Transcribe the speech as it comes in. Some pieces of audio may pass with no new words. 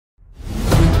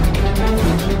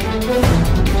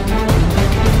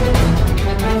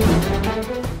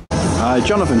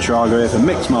Jonathan Shrager here from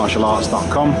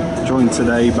mixedmartialarts.com, joined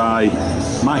today by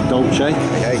Mike Dolce,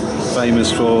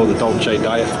 famous for the Dolce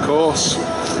diet, of course,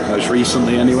 most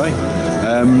recently anyway.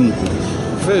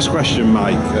 First question,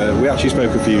 Mike, we actually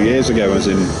spoke a few years ago. I was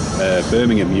in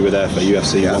Birmingham. You were there for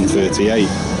UFC 138.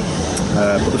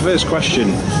 But the first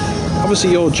question,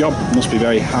 obviously your job must be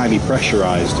very highly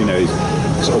pressurized, you know,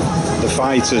 sort of the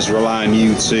fighters rely on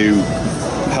you to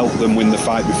help them win the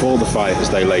fight before the fight, as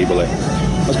they label it.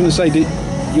 I was going to say,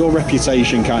 your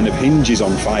reputation kind of hinges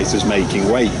on fighters making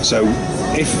weight, so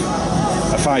if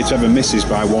a fighter ever misses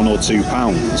by 1 or 2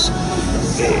 pounds,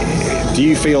 do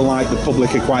you feel like the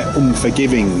public are quite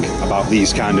unforgiving about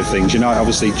these kind of things? You know,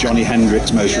 obviously Johny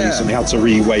Hendricks most recently had to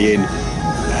re-weigh in.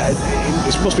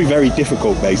 This must be very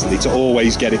difficult, basically, to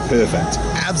always get it perfect.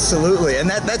 Absolutely, and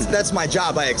that's my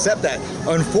job. I accept that.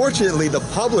 Unfortunately, the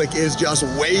public is just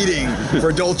waiting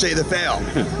for Dolce to fail.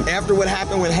 After what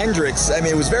happened with Hendricks, I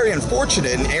mean, it was very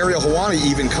unfortunate, and Ariel Helwani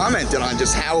even commented on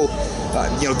just how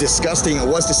disgusting it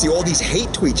was to see all these hate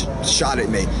tweets shot at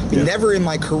me. Never in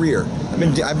my career.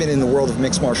 I've been in the world of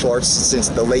mixed martial arts since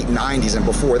the late 90s, and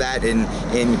before that in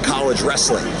college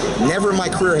wrestling. Never in my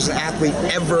career has an athlete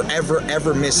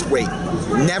ever missed weight.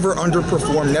 Never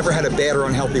underperformed, never had a bad or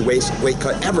unhealthy weight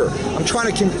cut, ever. I'm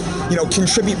trying to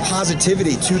contribute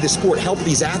positivity to the sport, help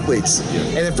these athletes.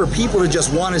 And then for people to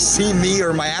just want to see me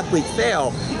or my athlete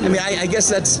fail, I mean, I guess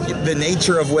that's the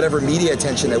nature of whatever media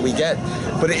attention that we get.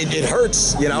 But it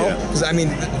hurts, you know? Because I mean,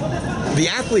 the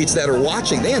athletes that are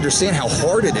watching, they understand how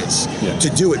hard it is to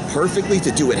do it perfectly,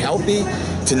 to do it healthy,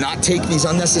 to not take these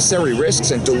unnecessary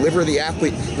risks and deliver the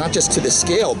athlete not just to the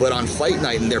scale, but on fight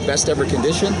night in their best ever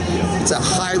condition. It's a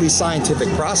highly scientific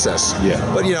process.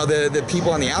 But you know, the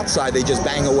people on the outside, they just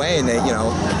bang away, and they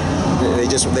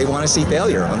want to see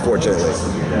failure, unfortunately.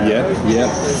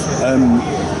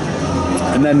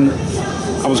 And then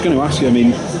I was going to ask you, I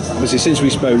mean, obviously since we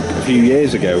spoke a few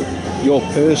years ago, your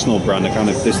personal brand, kind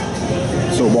of this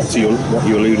sort of what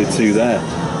you alluded to there,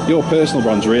 your personal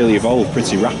brand's really evolved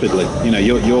pretty rapidly. You know,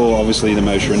 you're obviously the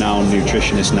most renowned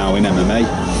nutritionist now in MMA,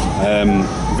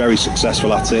 very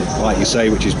successful at it, like you say,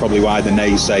 which is probably why the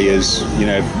naysayers, you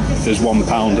know, if there's 1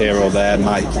 pound here or there,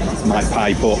 might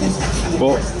pipe up.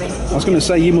 But I was going to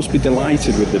say, you must be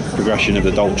delighted with the progression of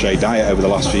the Dolce diet over the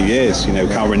last few years. You know,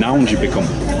 how renowned you've become.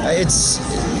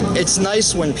 It's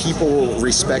nice when people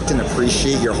respect and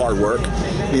appreciate your hard work.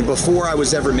 I mean, before I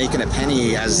was ever making a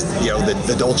penny as, you know,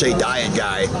 the Dolce diet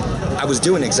guy, I was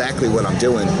doing exactly what I'm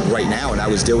doing right now, and I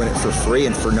was doing it for free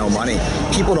and for no money.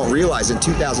 People don't realize in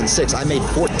 2006, I made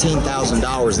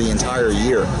 $14,000 the entire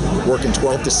year, working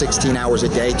 12 to 16 hours a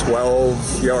day,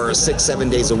 12 or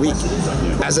 6-7 days a week.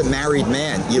 As a married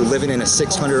man, you're living in a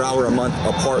 $600 a month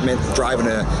apartment, driving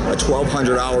a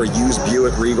 $1,200 used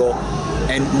Buick Regal,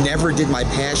 and never did my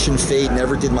passion fade,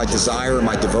 never did my desire or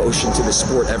my devotion to the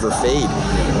sport ever fade.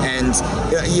 And,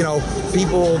 you know,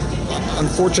 people,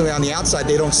 unfortunately, on the outside,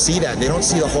 they don't see that. They don't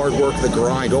see the hard work, the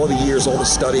grind, all the years, all the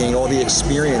studying, all the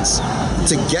experience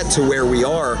to get to where we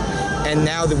are. And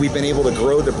now that we've been able to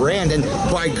grow the brand, and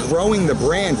by growing the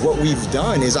brand, what we've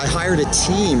done is I hired a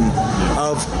team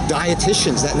of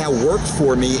dietitians that now work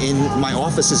for me in my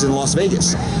offices in Las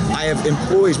Vegas. I have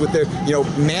employees with their,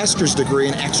 master's degree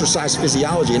in exercise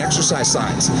physiology and exercise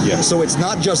science. So it's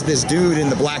not just this dude in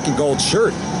the black and gold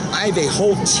shirt. I have a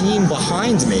whole team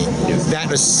behind me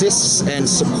that assists and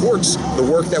supports the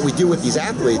work that we do with these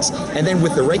athletes, and then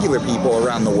with the regular people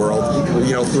around the world,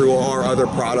 through our other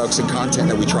products and content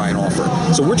that we try and offer.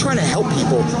 So we're trying to help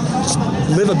people just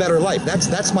live a better life.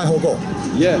 That's my whole goal.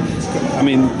 I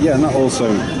mean, and that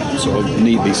also sort of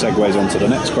neatly segues onto the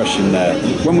next question there.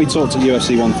 When we talked at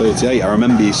UFC 138, I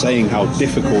remember you saying how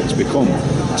difficult it's become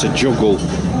to juggle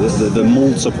the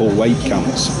multiple weight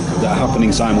camps that are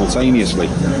happening simultaneously.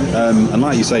 And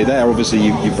like you say there, obviously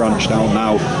you've branched out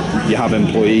now, you have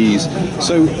employees.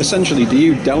 So essentially, do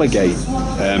you delegate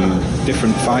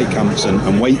different fight camps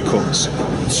and weight cuts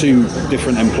to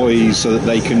different employees so that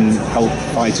they can help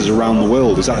fighters around the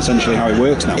world? Is that essentially how it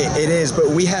works now? It is, but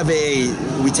we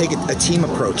take a team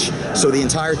approach. So the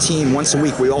entire team, once a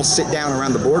week, we all sit down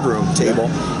around the boardroom table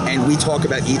and we talk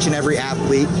about each and every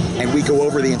athlete, and we go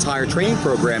over the entire training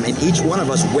program, and each one of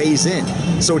us weighs in.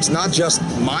 So it's not just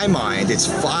my mind, it's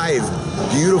 5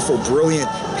 beautiful, brilliant,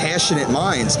 passionate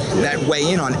minds that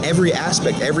weigh in on every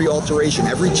aspect, every alteration,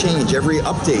 every change, every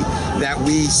update that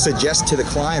we suggest to the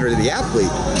client or to the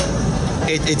athlete.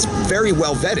 It's very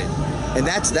well vetted. And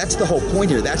that's the whole point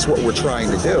here. That's what we're trying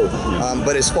to do.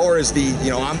 But as far as the,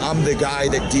 I'm the guy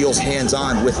that deals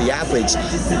hands-on with the athletes.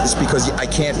 It's because I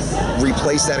can't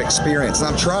replace that experience, and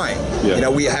I'm trying.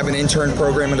 We have an intern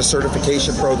program and a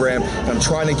certification program, and I'm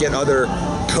trying to get other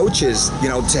coaches,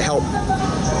 to help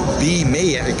be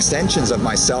me and extensions of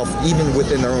myself, even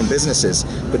within their own businesses.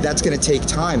 But that's going to take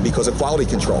time because of quality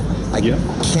control. I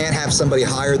can't have somebody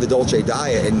hire the Dolce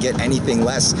diet and get anything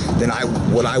less than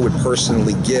what I would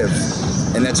personally give.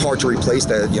 And that's hard to replace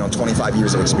the 25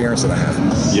 years of experience that I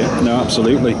have. Yeah, no,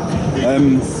 absolutely.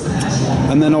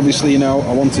 And then obviously,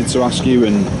 I wanted to ask you,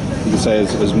 and you can say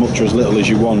as much or as little as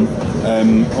you want.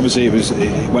 Obviously,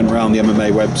 it went around the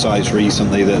MMA websites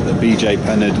recently that BJ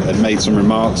Penn had made some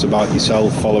remarks about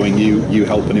yourself following you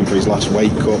helping him for his last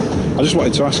weight cut. I just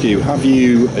wanted to ask you, have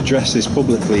you addressed this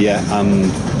publicly yet? And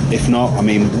if not,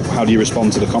 how do you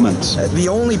respond to the comments? The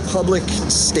only public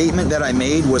statement that I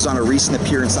made was on a recent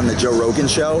appearance on the Joe Rogan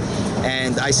show,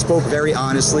 and I spoke very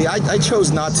honestly. I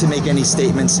chose not to make any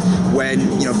statements when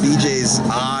BJ's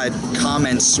odd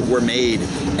comments were made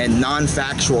and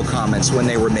non-factual comments when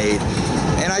they were made.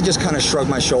 And I just kind of shrugged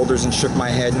my shoulders and shook my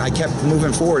head, and I kept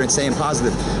moving forward and staying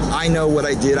positive. I know what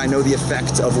I did. I know the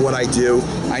effect of what I do.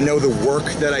 I know the work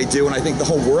that I do, and I think the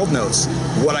whole world knows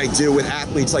what I do with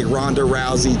athletes like Ronda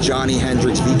Rousey, Johny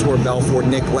Hendricks, Vitor Belfort,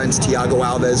 Nick Lentz, Thiago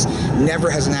Alves.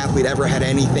 Never has an athlete ever had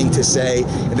anything to say,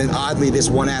 and then oddly this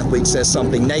one athlete says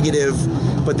something negative,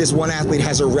 but this one athlete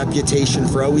has a reputation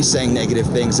for always saying negative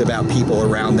things about people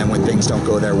around them when things don't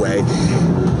go their way.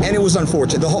 And it was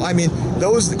unfortunate.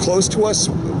 Those close to us,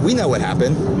 we know what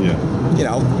happened.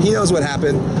 He knows what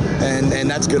happened, and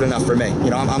that's good enough for me.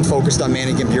 I'm focused on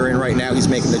Manny Gambirian right now. He's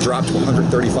making the drop to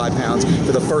 135 pounds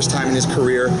for the first time in his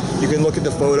career. You can look at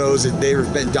the photos.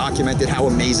 They've been documented how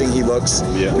amazing he looks.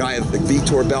 I have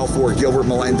Vitor Belfort, Gilbert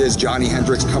Melendez, Johny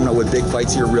Hendricks coming up with big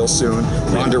fights here real soon.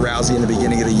 Ronda Rousey in the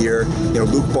beginning of the year.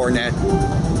 Luke Barnett.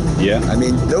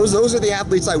 Those are the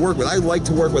athletes I work with. I like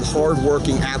to work with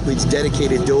hard-working athletes,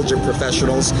 dedicated, diligent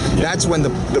professionals. That's when the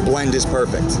blend is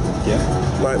perfect.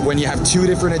 But when you have two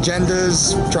different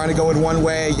agendas, trying to go in one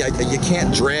way, you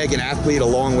can't drag an athlete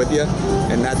along with you,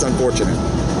 and that's unfortunate.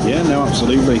 Yeah, no,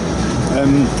 absolutely.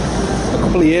 A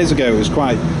couple of years ago, it was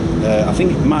quite, I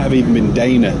think it might have even been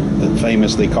Dana that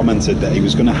famously commented that he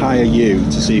was going to hire you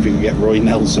to see if he could get Roy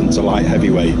Nelson to light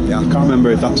heavyweight. I can't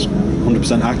remember if that's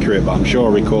 100% accurate, but I'm sure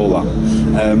I recall that.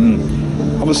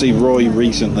 Obviously, Roy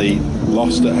recently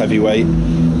lost at heavyweight.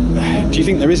 Do you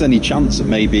think there is any chance that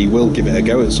maybe he will give it a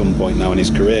go at some point now in his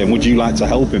career? And would you like to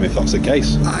help him if that's the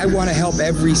case? I want to help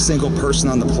every single person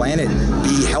on the planet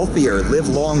be healthier, live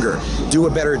longer, do a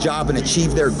better job, and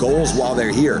achieve their goals while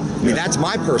they're here. That's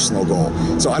my personal goal.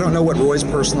 So I don't know what Roy's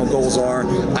personal goals are.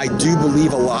 I do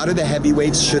believe a lot of the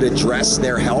heavyweights should address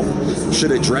their health,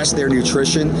 should address their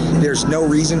nutrition. There's no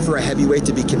reason for a heavyweight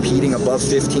to be competing above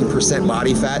 15%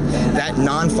 body fat. That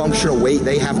non-functional weight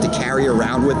they have to carry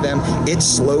around with them, it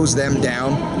slows them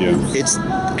down. It's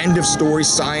end of story.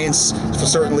 Science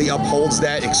certainly upholds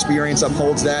that. Experience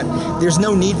upholds that. There's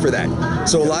no need for that.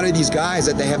 So a lot of these guys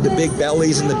that they have the big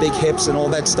bellies and the big hips and all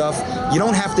that stuff, you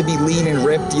don't have to be lean and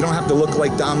ripped. You don't have to look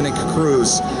like Dominic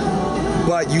Cruz,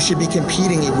 but you should be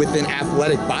competing with an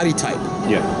athletic body type.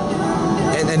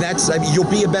 And that's, you'll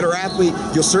be a better athlete.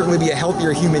 You'll certainly be a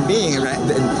healthier human being.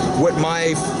 And what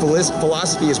my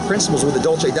philosophy is, principles with the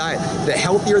Dolce diet, the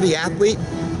healthier the athlete,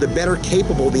 the better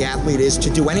capable the athlete is to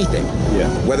do anything.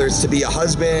 Whether it's to be a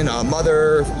husband, a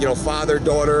mother, father,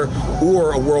 daughter,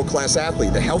 or a world-class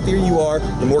athlete. The healthier you are,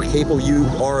 the more capable you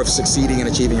are of succeeding and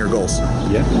achieving your goals.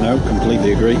 No,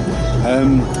 completely agree.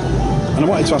 And I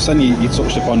wanted to ask then, you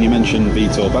touched upon, you mentioned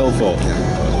Vitor Belfort.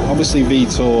 Obviously,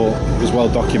 Vitor was well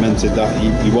documented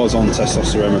that he was on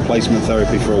testosterone replacement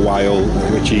therapy for a while,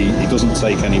 which he doesn't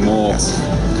take anymore.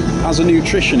 As a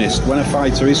nutritionist, when a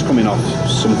fighter is coming off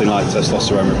something like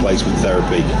testosterone replacement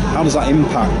therapy, how does that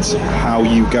impact how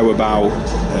you go about,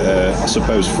 I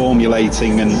suppose,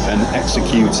 formulating and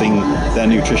executing their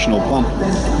nutritional plan?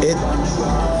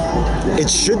 It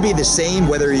should be the same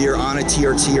whether you're on a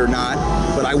TRT or not,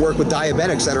 but I work with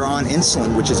diabetics that are on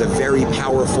insulin, which is a very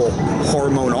powerful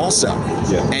hormone also.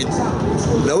 And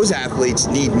those athletes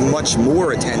need much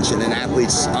more attention than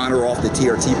athletes on or off the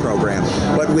TRT program.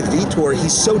 But with Vitor,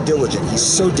 he's so diligent, he's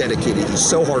so dedicated, he's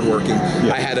so hardworking.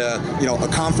 I had a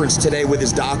conference today with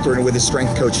his doctor and with his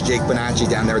strength coach, Jake Bonacci,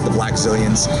 down there at the Black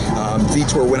Zillions.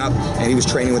 Vitor went up and he was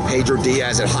training with Pedro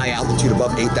Diaz at high altitude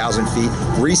above 8,000 feet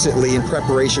recently in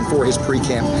preparation for his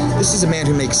pre-camp. This is a man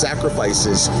who makes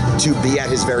sacrifices to be at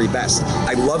his very best.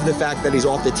 I love the fact that he's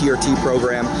off the TRT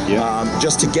program,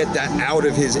 just to get that out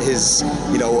of his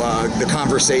the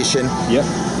conversation.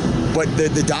 But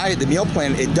the diet, the meal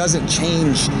plan, it doesn't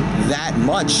change that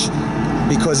much,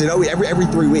 because every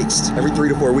 3 weeks, every 3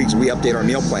 to 4 weeks, we update our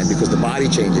meal plan because the body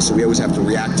changes. So we always have to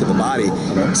react to the body.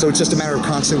 Okay. So it's just a matter of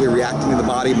constantly reacting to the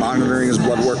body, monitoring his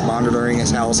blood work, monitoring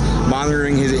his health,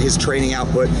 monitoring his training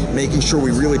output, making sure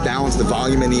we really balance the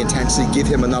volume and the intensity, give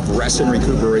him enough rest and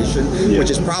recuperation, which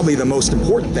is probably the most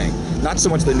important thing. Not so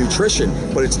much the nutrition,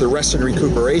 but it's the rest and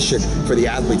recuperation for the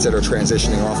athletes that are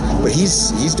transitioning off. But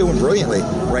he's doing brilliantly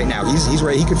right now. He's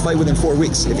ready. He could fight within 4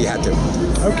 weeks if he had to.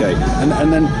 Okay,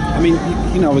 and then, I mean,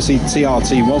 you know, obviously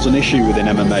TRT was an issue within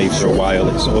MMA for a while.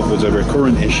 It sort of was a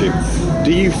recurrent issue.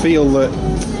 Do you feel that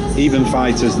even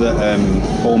fighters that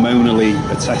hormonally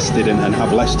are tested and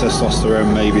have less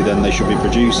testosterone maybe than they should be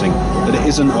producing, that it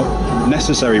isn't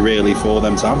necessary really for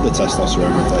them to have the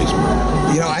testosterone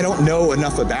replacement? You know, I don't know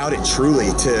enough about it truly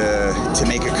to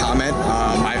make a comment.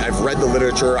 I've read the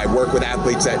literature. I work with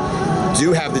athletes that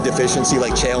do have the deficiency,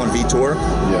 like Chael and Vitor.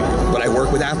 But I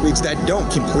work with athletes that don't,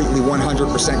 completely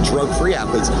 100% drug-free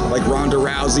athletes, like Ronda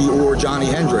Rousey or Johny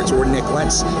Hendricks or Nick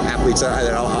Lentz, athletes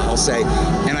that I'll say.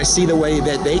 And I see the way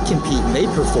that they compete and they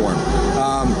perform.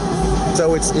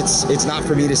 So it's not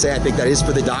for me to say. I think that is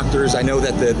for the doctors. I know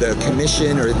that the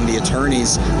commission or the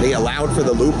attorneys, they allowed for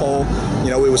the loophole. You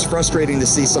know, it was frustrating to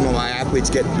see some of my athletes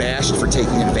get bashed for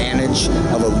taking advantage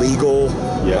of a legal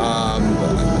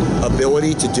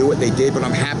ability to do what they did, but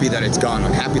I'm happy that it's gone.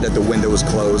 I'm happy that the window is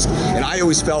closed. And I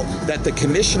always felt that the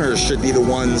commissioners should be the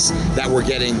ones that were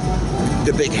getting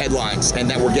the big headlines and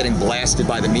that were getting blasted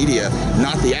by the media,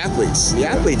 not the athletes. The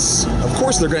athletes, of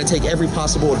course, they're going to take every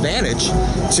possible advantage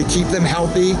to keep them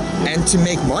healthy and to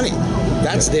make money.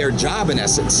 That's their job in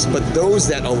essence. But those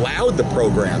that allowed the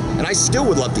program, and I still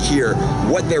would love to hear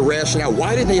what their rationale,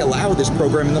 why did they allow this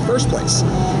program in the first place?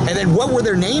 And then what were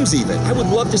their names even? I would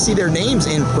love to see their names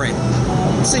in print.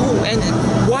 Say, well, and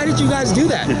why did you guys do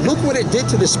that? Look what it did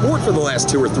to the sport for the last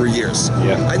 2 or 3 years.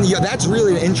 And that's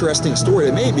really an interesting story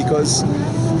to me, because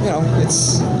you know,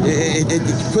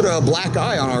 it put a black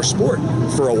eye on our sport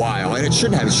for a while, and it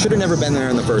shouldn't have. It should have never been there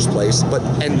in the first place.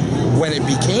 And when it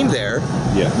became there,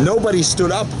 nobody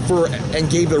stood up for and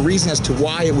gave a reason as to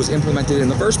why it was implemented in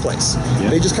the first place.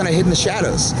 They just kind of hid in the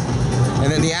shadows,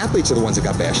 and then the athletes are the ones that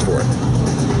got bashed for it.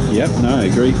 Yep, no, I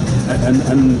agree.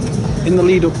 And in the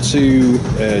lead up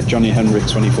to Johny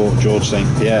Hendricks when he fought George St.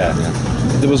 Pierre,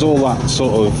 there was all that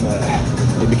sort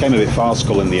of, it became a bit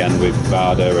farcical in the end with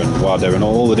VADA and WADA and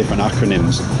all the different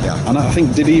acronyms. And I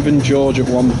think, did even George at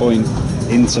one point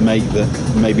intimate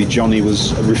that maybe Johny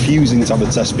was refusing to have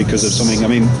a test because of something? I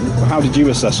mean, how did you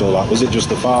assess all that? Was it just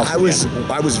a farce? I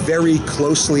was very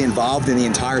closely involved in the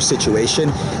entire situation,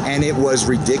 and it was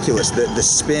ridiculous, the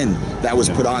spin that was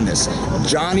put on this.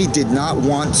 Johny did not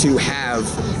want to have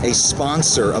a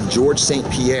sponsor of George St.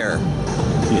 Pierre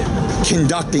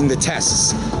conducting the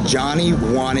tests. Johny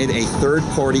wanted a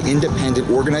third-party independent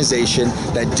organization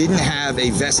that didn't have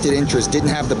a vested interest, didn't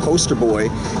have the poster boy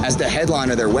as the headline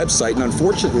of their website. And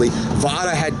unfortunately,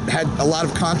 VADA had a lot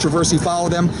of controversy follow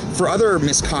them for other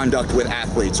misconduct with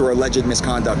athletes, or alleged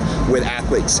misconduct with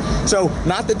athletes. So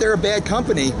not that they're a bad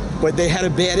company, but they had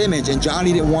a bad image, and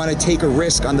Johny didn't want to take a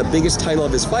risk on the biggest title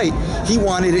of his fight. He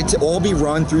wanted it to all be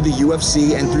run through the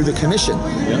UFC and through the commission.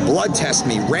 Blood test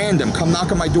me, random, come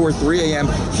knock on my door at 3 a.m.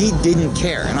 He didn't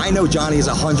care. And I know Johny is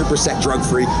 100%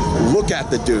 drug-free. Look at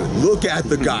the dude. Look at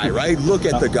the guy, right? Look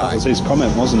at the guy. That was his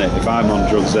comment, wasn't it? If I'm on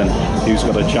drugs, then who's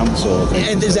got a chance?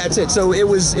 And that's it. So it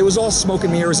was all smoke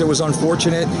and mirrors. It was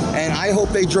unfortunate. And I hope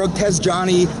they drug test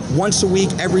Johny once a week,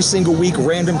 every single week,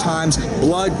 random times,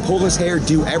 blood, pull his hair,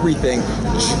 do everything.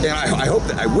 And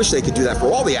I wish they could do that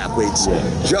for all the athletes,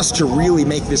 just to really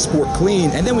make this sport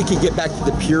clean. And then we could get back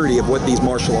to the purity of what these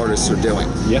martial artists are doing.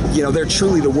 You know, they're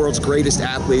truly the world's greatest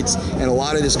athletes, and a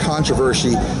lot of this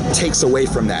controversy takes away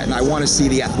from that. And I want to see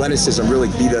the athleticism really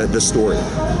be the story.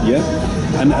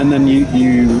 And then you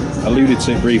alluded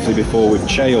to it briefly before with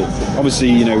Chael. Obviously,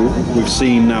 you know, we've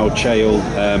seen now Chael,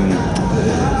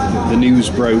 the news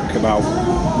broke about,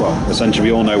 well, essentially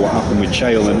we all know what happened with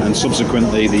Chael, and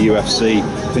subsequently the UFC,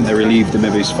 I think they relieved him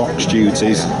of his Fox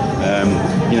duties.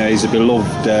 You know, he's a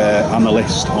beloved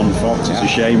analyst on Fox. It's a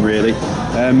shame, really.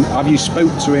 Have you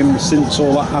spoke to him since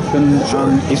all that happened?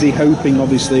 And is he hoping,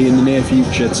 obviously, in the near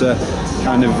future to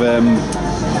kind of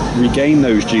regain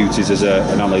those duties as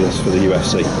an analyst for the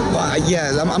UFC? Well,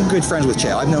 yeah, I'm good friends with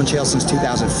Chael. I've known Chael since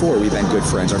 2004. We've been good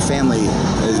friends. Our family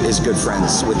is good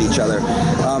friends with each other.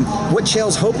 What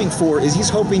Chael's hoping for is he's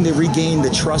hoping to regain the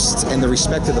trust and the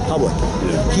respect of the public.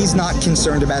 Yeah. He's not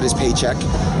concerned about his paycheck,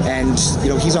 and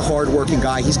he's a hard-working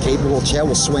guy. He's capable. Chael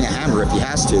will swing a hammer if he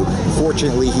has to.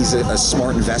 Fortunately, he's a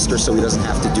smart investor, so he doesn't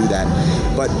have to do that.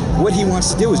 But what he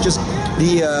wants to do is just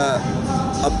be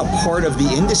a part of the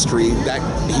industry that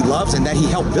he loves and that he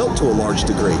helped build to a large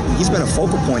degree. He's been a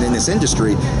focal point in this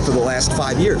industry for the last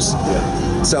 5 years.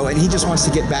 Yeah. So, and he just wants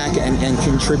to get back and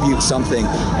contribute something.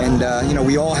 And,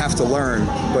 we all have to learn.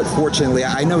 But fortunately,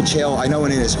 I know Chael, I know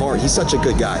it in his heart, he's such a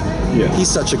good guy. Yeah. He's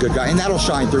such a good guy. And that'll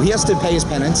shine through. He has to pay his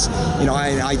penance.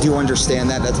 I do understand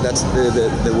that. That's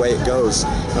the way it goes.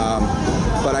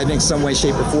 But I think some way,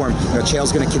 shape, or form,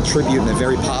 Chael's going to contribute in a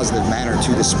very positive manner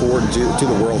to the sport and to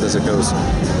the world as it goes.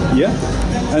 Yeah,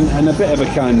 and a bit of a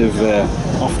kind of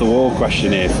off-the-wall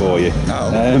question here for you.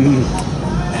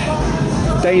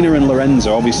 Dana and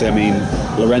Lorenzo, obviously, I mean,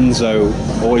 Lorenzo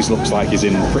always looks like he's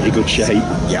in pretty good shape.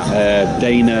 Yeah.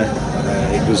 Dana,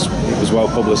 it was well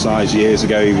publicised years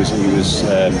ago. He was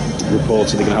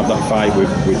reportedly going to have that fight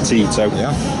with Tito.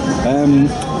 Yeah.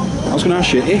 I was going to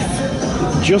ask you, if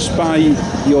just by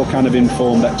your kind of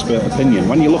informed expert opinion,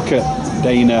 when you look at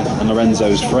Dana and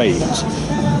Lorenzo's frames,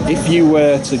 if you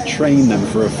were to train them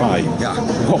for a fight,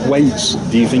 what weights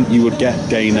do you think you would get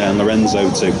Dana and Lorenzo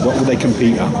to? What would they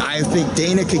compete at? I think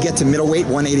Dana could get to middleweight,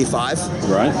 185.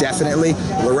 Right. Definitely.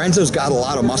 Lorenzo's got a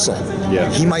lot of muscle.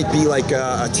 Yeah. He might be like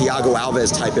a Thiago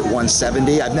Alves type at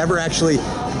 170. I've never actually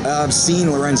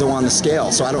seen Lorenzo on the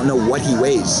scale, so I don't know what he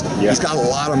weighs. Yeah. He's got a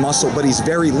lot of muscle, but he's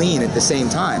very lean at the same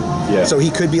time. Yeah. So he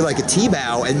could be like a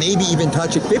T-Bow and maybe even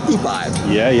touch at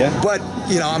 55. Yeah, yeah. But,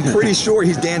 I'm pretty sure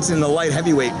he's dancing in the light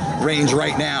heavyweight range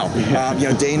right now.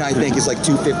 Dana, I think, is like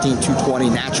 215, 220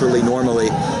 naturally, normally,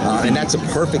 and that's a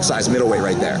perfect size middleweight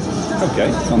right there.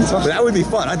 Okay, fantastic. But that would be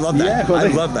fun. I'd love that. Yeah,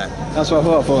 I'd love that. That's what I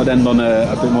thought. I thought I'd end on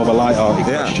a bit more of a light-hearted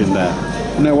question there.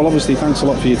 No, well, obviously, thanks a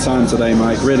lot for your time today,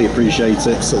 Mike. Really appreciate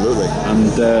it. Absolutely.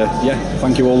 And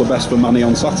thank you. All the best for Manny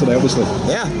on Saturday, obviously.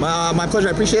 Yeah, my pleasure.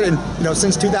 I appreciate it. And,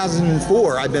 since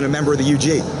 2004, I've been a member of the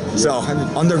UG. So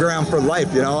I'm underground for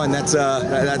life, and that's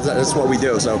what we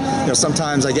do. So,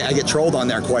 sometimes I get trolled on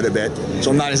there quite a bit.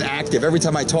 So I'm not as active. Every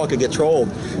time I talk, I get trolled.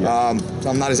 So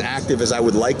I'm not as active as I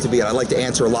would like to be. And I'd like to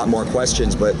answer a lot more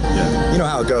questions, but you know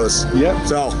how it goes. Yeah.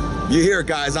 So you hear it,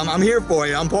 guys. I'm here for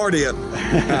you. I'm part of you.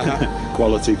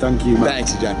 Quality. Thank you, Mike.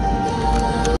 Thanks, John.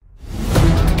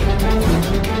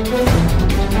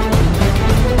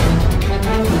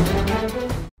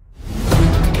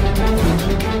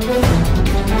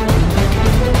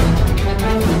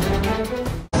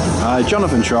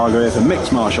 Jonathan Shrager here from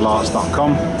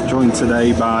mixedmartialarts.com, joined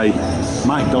today by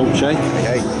Mike Dolce,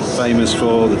 famous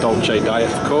for the Dolce diet,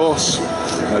 of course,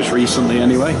 most recently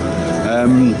anyway.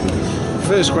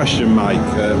 First question, Mike.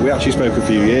 We actually spoke a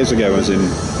few years ago. I was in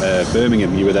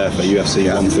Birmingham. You were there for UFC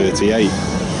 138.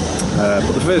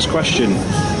 But the first question,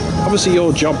 obviously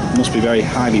your job must be very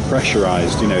highly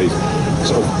pressurised.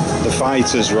 Sort of the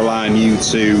fighters rely on you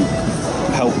to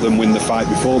help them win the fight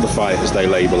before the fight, as they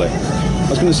label it. I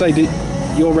was going to say,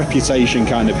 your reputation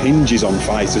kind of hinges on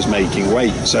fighters making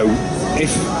weight. So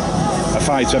if a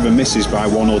fighter ever misses by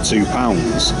 1 or 2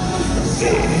 pounds,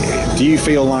 do you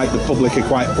feel like the public are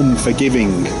quite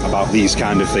unforgiving about these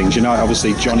kind of things?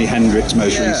 Obviously Johny Hendricks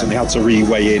most recently had to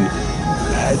re-weigh in.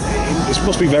 This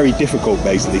must be very difficult,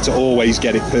 basically, to always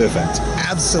get it perfect.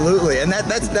 Absolutely, and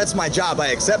that's my job. I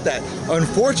accept that.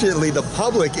 Unfortunately, the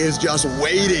public is just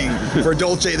waiting for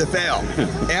Dolce to fail.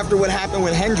 After what happened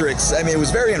with Hendricks, I mean, it was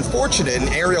very unfortunate, and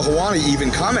Ariel Helwani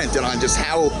even commented on just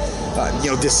how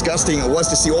disgusting it was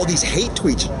to see all these hate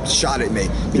tweets shot at me.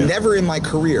 Never in my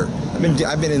career.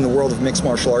 I've been in the world of mixed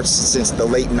martial arts since the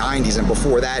late 90s, and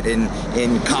before that in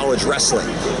college wrestling.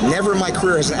 Never in my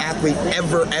career has an athlete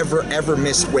ever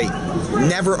missed weight.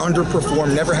 Never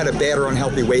underperformed, never had a bad or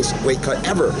unhealthy weight cut,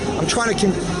 ever. I'm trying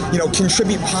to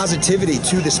contribute positivity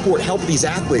to the sport, help these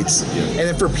athletes. And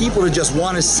then for people to just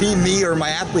want to see me or my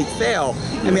athlete fail,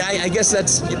 I guess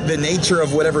that's the nature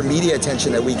of whatever media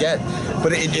attention that we get.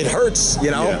 But it hurts,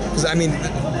 because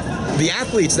the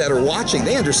athletes that are watching,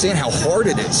 they understand how hard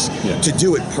it is to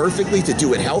do it perfectly, to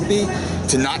do it healthy,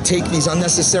 to not take these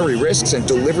unnecessary risks and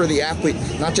deliver the athlete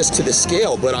not just to the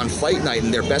scale, but on fight night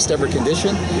in their best ever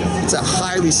condition. It's a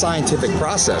highly scientific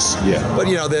process. But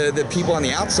the people on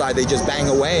the outside, they just bang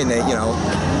away, and they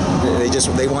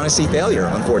want to see failure,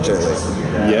 unfortunately.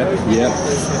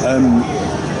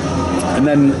 And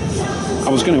then I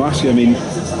was going to ask you,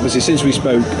 obviously since we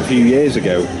spoke a few years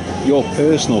ago, your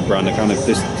personal brand, are kind of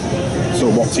this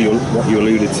sort of what you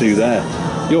alluded to there.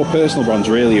 Your personal brand's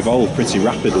really evolved pretty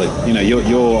rapidly. You know,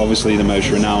 you're obviously the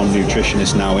most renowned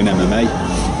nutritionist now in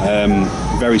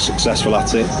MMA. Very successful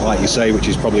at it, like you say, which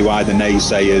is probably why the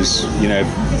naysayers, you know,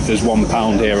 if there's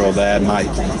 £1 here or there, might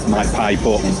pipe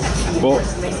up. But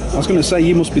I was going to say,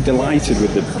 you must be delighted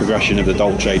with the progression of the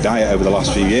Dolce diet over the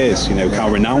last few years. You know, how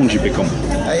renowned you've become.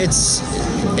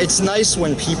 It's nice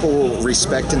when people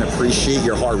respect and appreciate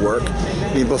your hard work.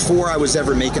 I mean, before I was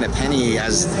ever making a penny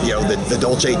as, you know, the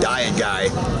Dolce diet guy,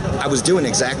 I was doing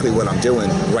exactly what I'm doing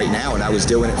right now, and I was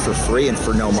doing it for free and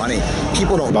for no money.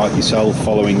 People don't... About yourself,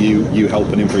 following you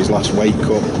helping him for his last weight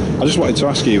cut. I just wanted to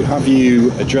ask you, have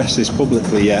you addressed this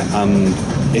publicly yet? And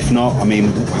if not, I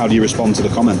mean, how do you respond to the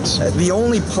comments? The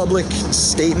only public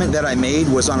statement that I made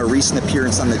was on a recent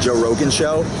appearance on the Joe Rogan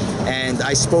show, and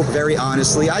I spoke very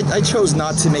honestly. I chose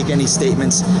not to make any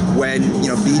statements when, you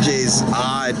know, BJ's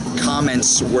odd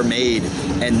comments were made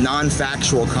and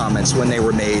non-factual comments when they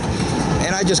were made.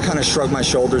 And I just kind of shrugged my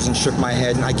shoulders and shook my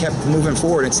head, and I kept moving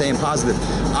forward and staying positive.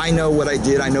 I know what I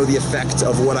did. I know the effect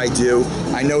of what I do.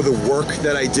 I know the work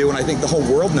that I do, and I think the whole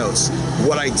world knows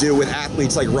what I do with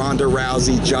athletes like Ronda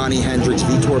Rousey, Johny Hendricks,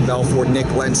 Vitor Belfort, Nick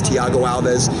Lenz, Thiago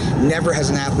Alves. Never has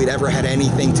an athlete ever had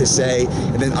anything to say,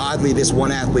 and then oddly this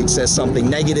one athlete says something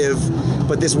negative,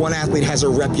 but this one athlete has a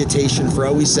reputation for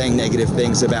always saying negative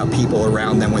things about people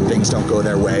around them when things don't go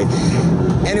their way.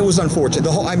 And it was unfortunate.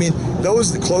 I mean,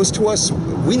 those close to us,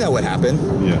 we know what happened.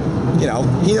 Yeah. You know,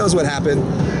 he knows what happened,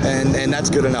 and that's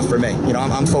good enough for me. You know,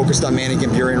 I'm focused on Manny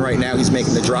Gambirian right now. He's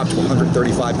making the drop to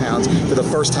 135 pounds for the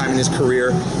first time in his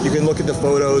career. You can look at the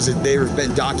photos. They've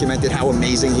been documented how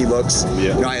amazing he looks.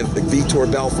 Yeah. You know, I have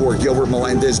Vitor Belfort, Gilbert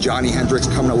Melendez, Johny Hendricks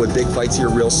coming up with big fights here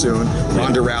real soon.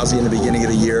 Ronda Rousey in the beginning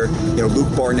of the year. You know,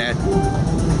 Luke Barnett.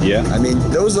 Yeah. I mean,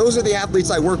 those are the athletes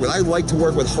I work with. I like to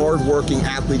work with hard-working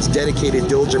athletes, dedicated,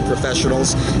 diligent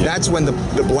professionals. Yeah. That's when the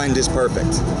blend is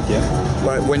perfect. Yeah.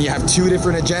 But when you have two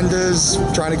different agendas,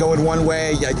 trying to go in one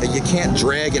way, you can't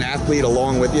drag an athlete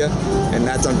along with you, and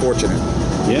that's unfortunate.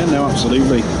 Yeah, no,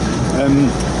 absolutely.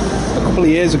 A couple of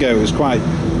years ago, it was quite...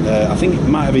 I think it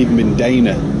might have even been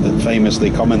Dana that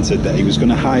famously commented that he was going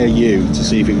to hire you to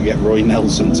see if he could get Roy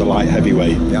Nelson to light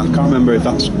heavyweight. Yeah. I can't remember if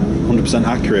that's 100%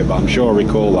 accurate, but I'm sure I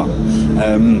recall that.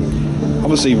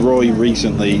 Obviously, Roy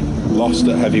recently lost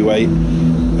at heavyweight.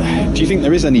 Do you think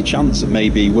there is any chance that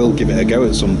maybe he will give it a go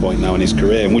at some point now in his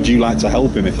career? And would you like to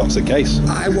help him if that's the case?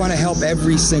 I want to help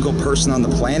every single person on the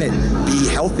planet be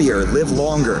healthier, live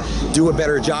longer, do a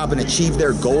better job, and achieve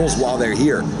their goals while they're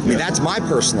here. I mean, that's my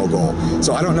personal goal.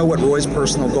 So I don't know what Roy's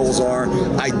personal goals are.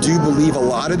 I do believe a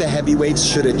lot of the heavyweights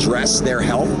should address their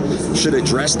health, should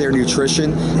address their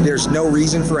nutrition. There's no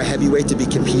reason for a heavyweight to be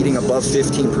competing above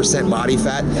 15% body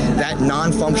fat. That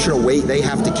non-functional weight they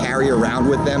have to carry around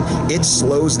with them, it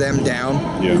slows them down.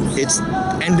 Yeah. It's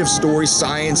end of story.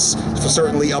 Science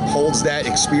certainly upholds that.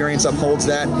 Experience upholds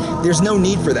that. There's no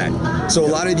need for that. So a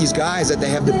lot of these guys that they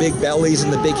have the big bellies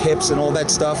and the big hips and all that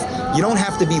stuff, you don't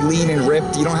have to be lean and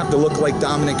ripped. You don't have to look like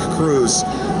Dominic Cruz,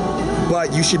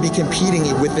 but you should be competing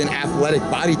with an athletic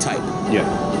body type. Yeah.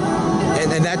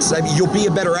 And that's, I mean, you'll be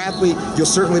a better athlete. You'll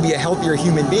certainly be a healthier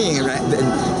human being.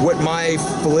 And what my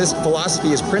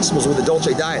philosophy is, principles with the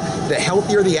Dolce diet, the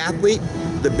healthier the athlete,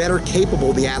 the better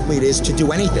capable the athlete is to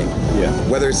do anything. Yeah.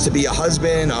 Whether it's to be a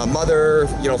husband, a mother,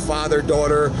 you know, father,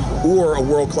 daughter, or a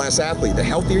world-class athlete. The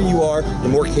healthier you are, the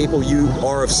more capable you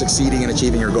are of succeeding and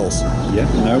achieving your goals. Yeah,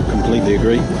 no, completely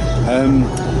agree. And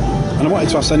I wanted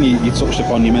to ask then, you touched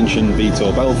upon, you mentioned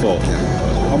Vitor Belfort.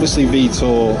 Yeah. Obviously,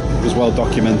 Vitor was well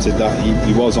documented that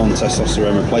he was on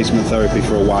testosterone replacement therapy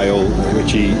for a while,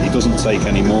 which he doesn't take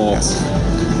anymore. Yes.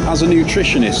 As a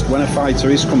nutritionist, when a fighter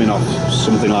is coming off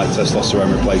something like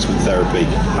testosterone replacement therapy,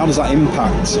 how does that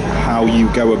impact how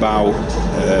you go about,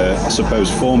 I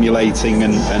suppose, formulating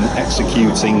and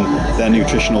executing their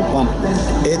nutritional plan?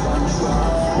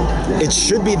 It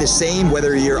should be the same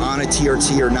whether you're on a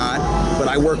TRT or not, but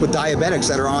I work with diabetics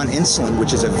that are on insulin,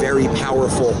 which is a very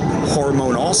powerful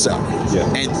hormone also. Yeah.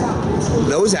 And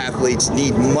those athletes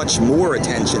need much more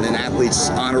attention than athletes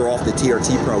on or off the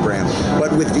TRT program.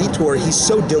 But with Vitor, he's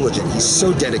so diligent, he's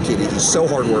so dedicated, he's so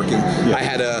hardworking. Yeah. I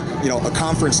had a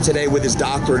conference today with his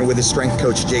doctor and with his strength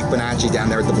coach, Jake Bonacci, down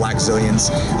there at the Black Zillions.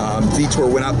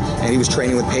 Vitor went up and he was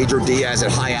training with Pedro Diaz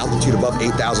at high altitude above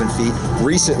 8,000 feet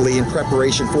recently in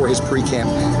preparation for his pre-camp.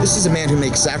 This is a man who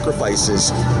makes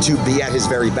sacrifices to be at his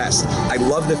very best. I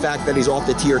love the fact that he's off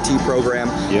the TRT program,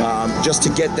 just to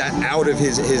get that out of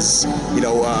his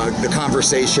the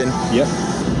conversation. Yep.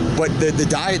 But the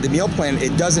diet, the meal plan,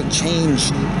 it doesn't change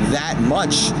that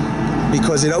much.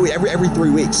 because every 3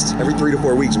 weeks, every 3 to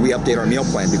 4 weeks, we update our meal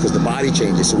plan because the body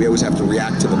changes, so we always have to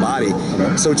react to the body.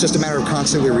 So it's just a matter of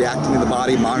constantly reacting to the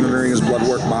body, monitoring his blood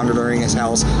work, monitoring his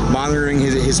health, monitoring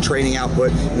his training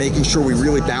output, making sure we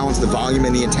really balance the volume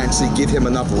and the intensity, give him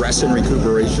enough rest and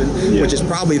recuperation, which is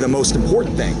probably the most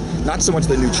important thing. Not so much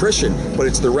the nutrition, but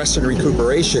it's the rest and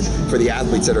recuperation for the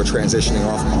athletes that are transitioning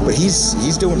off. But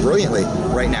he's doing brilliantly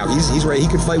right now. He's ready. He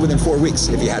could fight within 4 weeks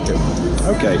if he had to.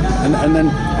 Okay, and then,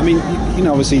 I mean, you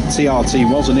know, obviously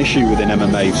TRT was an issue within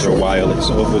MMA for a while. It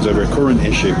sort of was a recurrent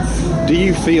issue. Do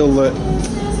you feel that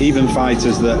even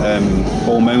fighters that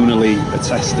hormonally are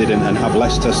tested and have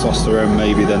less testosterone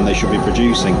maybe than they should be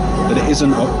producing, that it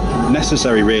isn't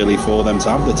necessary really for them to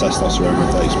have the testosterone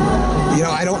replacement? You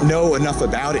know, I don't know enough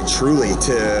about it truly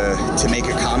to make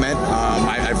a comment.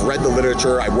 I've read the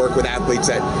literature. I work with athletes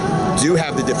that do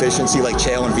have the deficiency, like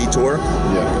Chael and Vitor.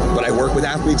 But I work with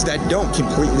athletes that don't,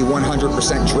 completely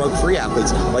 100% drug-free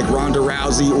athletes, like Ronda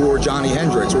Rousey or Johny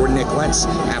Hendricks or Nick Lentz,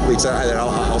 athletes that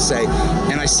I'll say.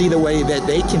 And I see the way that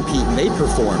they compete and they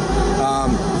perform.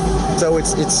 So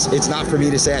it's not for me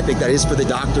to say. I think that is for the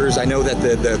doctors. I know that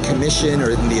the commission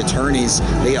or the attorneys,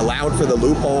 they allowed for the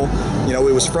loophole. You know,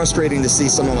 it was frustrating to see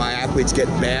some of my athletes get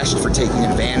bashed for taking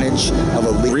advantage of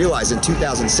a realize in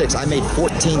 2006 I made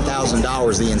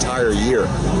 $14,000 the entire year,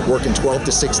 working 12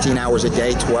 to 16 hours a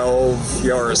day, 12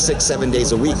 or 6-7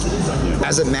 days a week.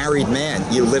 As a married man,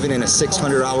 you're living in a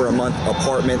 $600 a month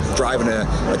apartment, driving a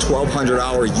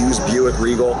 $1,200 used Buick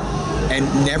Regal. And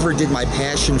never did my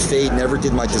passion fade, never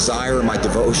did my desire or my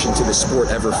devotion to the sport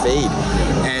ever fade.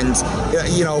 And,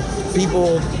 you know,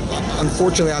 people,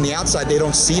 unfortunately, on the outside, they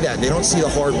don't see that. They don't see the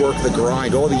hard work, the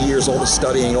grind, all the years, all the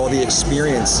studying, all the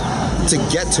experience to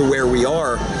get to where we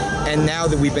are. And now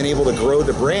that we've been able to grow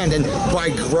the brand, and by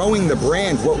growing the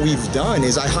brand, what we've done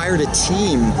is I hired a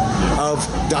team of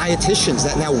dietitians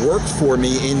that now work for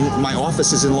me in my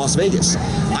offices in Las Vegas.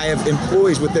 I have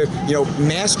employees with their, you know,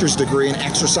 master's degree in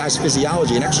exercise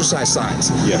physiology and exercise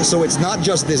science. So it's not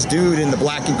just this dude in the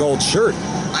black and gold shirt.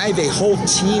 I have a whole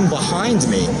team behind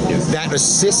me that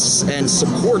assists and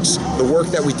supports the work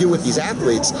that we do with these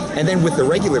athletes, and then with the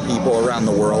regular people around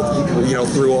the world, you know,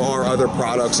 through our other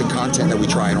products and content that we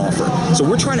try and offer. So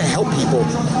we're trying to help people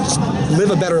just live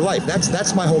a better life.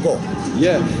 That's my whole goal.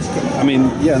 Yeah, I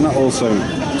mean, yeah, and that also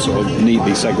sort of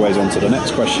neatly segues onto the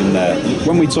next question there.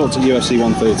 When we talked at UFC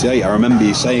 138, I remember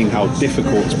you saying how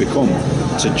difficult it's become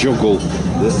to juggle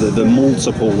the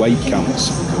multiple weight camps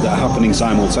that are happening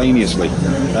simultaneously.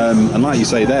 And like you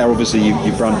say there, obviously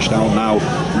you've branched out now,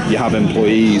 you have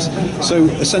employees. So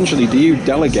essentially, do you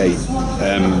delegate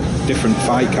different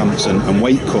fight camps and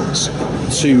weight cuts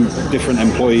to different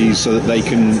employees so that they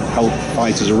can help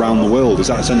fighters around the world? Is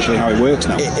that essentially how it works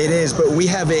now? It is, but we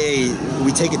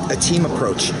take a team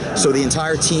approach. So the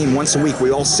entire team, once a week,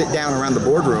 we all sit down around the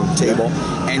boardroom table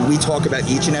and we talk about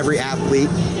each and every athlete,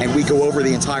 and we go over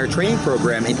the entire training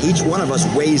program, and each one of us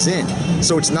weighs in.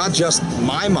 So it's not just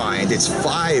my mind, it's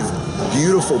 5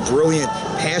 beautiful, brilliant,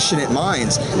 passionate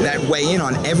minds that weigh in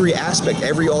on every aspect,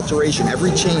 every alteration,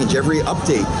 every change, every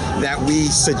update that we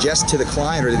suggest to the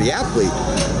client or to the athlete.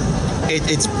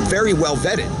 It's very well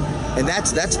vetted. And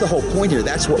that's the whole point here.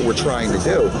 That's what we're trying to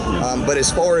do. But as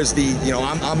far as the, you know,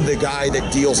 I'm the guy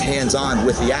that deals hands-on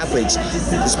with the athletes.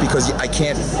 It's because I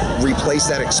can't replace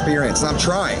that experience, and I'm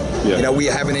trying. You know, we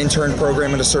have an intern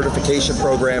program and a certification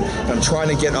program, and I'm trying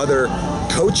to get other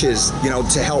coaches, you know,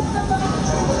 to help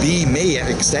be me,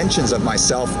 extensions of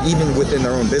myself, even within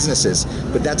their own businesses.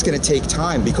 But that's going to take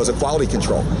time because of quality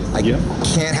control. I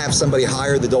can't have somebody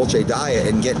hire the Dolce diet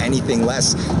and get anything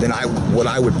less than what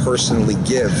I would personally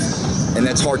give. And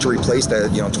that's hard to replace the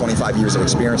 25 years of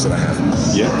experience that I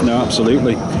have. Yeah, no,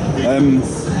 absolutely.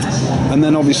 And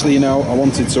then obviously, you know, I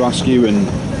wanted to ask you, and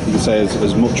you can say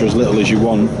as much or as little as you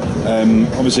want.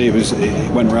 Obviously,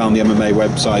 it went around the MMA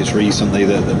websites recently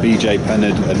that BJ Penn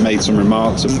had made some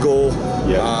remarks. Legal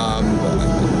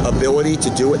ability to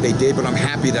do what they did, but I'm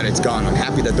happy that it's gone. I'm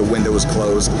happy that the window is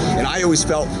closed. And I always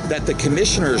felt that the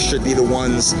commissioners should be the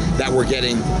ones that were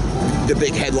getting the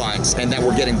big headlines and that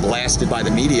were getting blasted by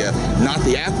the media, not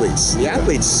the athletes. The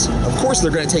athletes, of course,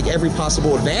 they're going to take every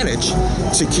possible advantage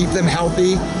to keep them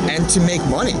healthy and to make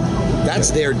money.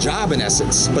 That's their job in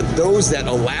essence. But those that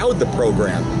allowed the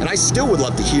program, and I still would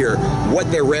love to hear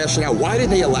what their rationale, why did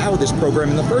they allow this program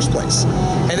in the first place?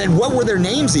 And then what were their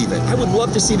names even? I would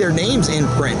love to see their names in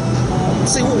print.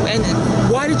 say, well, and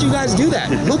why did you guys do that?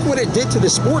 Look what it did to the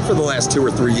sport for the last 2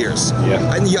 or 3 years.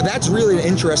 Yeah. And that's really an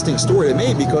interesting story to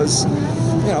me because,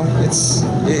 you know,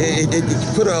 it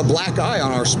put a black eye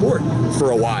on our sport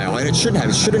for a while, and it shouldn't have.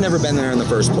 It should have never been there in the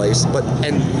first place.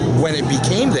 And when it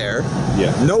became there,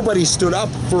 nobody stood up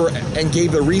for and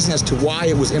gave the reason as to why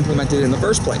it was implemented in the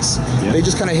first place. Yeah. They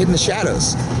just kind of hid in the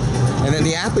shadows, and then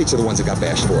the athletes are the ones that got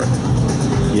bashed for it.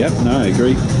 Yep, no, I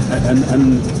agree.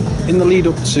 And in the lead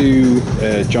up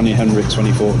to Johny Hendricks when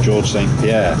he fought George St.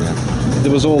 Pierre,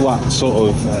 there was all that sort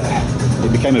of,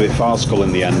 it became a bit farcical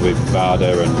in the end with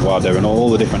VADA and WADA and all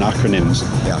the different acronyms.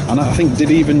 Yeah. And I think,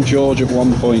 did even George at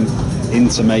one point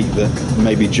intimate that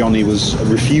maybe Johny was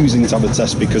refusing to have a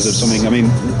test because of something? I mean,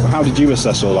 how did you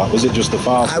assess all that? Was it just a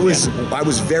farce? I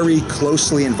was very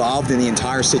closely involved in the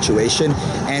entire situation,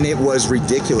 and it was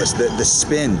ridiculous, the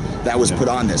spin that was put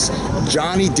on this.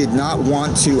 Johny did not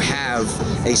want to have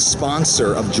a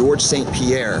sponsor of George St.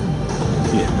 Pierre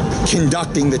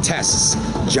conducting the tests.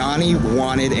 Johny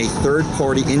wanted a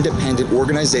third-party independent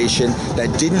organization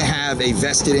that didn't have a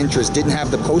vested interest, didn't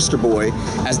have the poster boy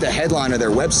as the headline of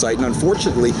their website, and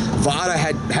unfortunately VADA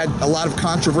had a lot of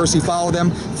controversy follow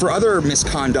them for other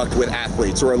misconduct with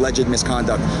athletes or alleged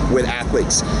misconduct with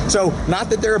athletes. So not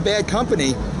that they're a bad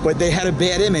company, but they had a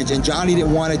bad image, and Johny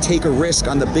didn't want to take a risk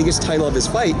on the biggest title of his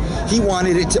fight. He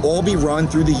wanted it to all be run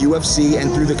through the UFC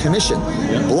and through the commission.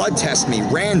 Blood test me,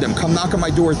 random, come knock on my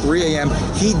door at 3 a.m.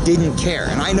 He didn't care.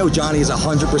 And I know Johny is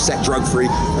 100% drug-free.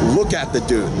 Look at the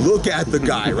dude. Look at the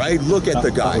guy, right? Look at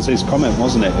the guy. That was his comment,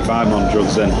 wasn't it? If I'm on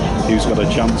drugs, then who's got a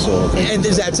chance? And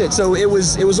that's it. So it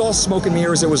was all smoke and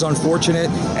mirrors. It was unfortunate.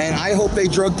 And I hope they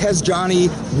drug test Johny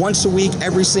once a week,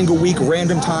 every single week,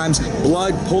 random times,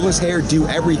 blood, pull his hair, do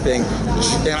everything.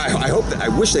 And I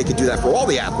wish they could do that for all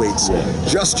the athletes,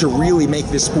 just to really make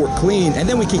this sport clean. And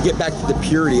then we can get back to the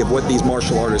purity of what these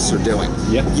martial artists are doing.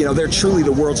 You know, they're truly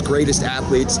the world's greatest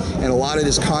athletes, and a lot of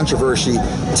this controversy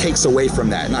takes away from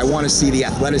that. And I want to see the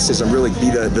athleticism really be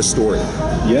the story.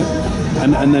 Yeah.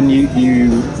 And then you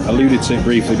alluded to it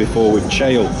briefly before with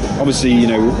Chael. Obviously, you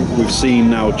know, we've seen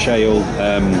now Chael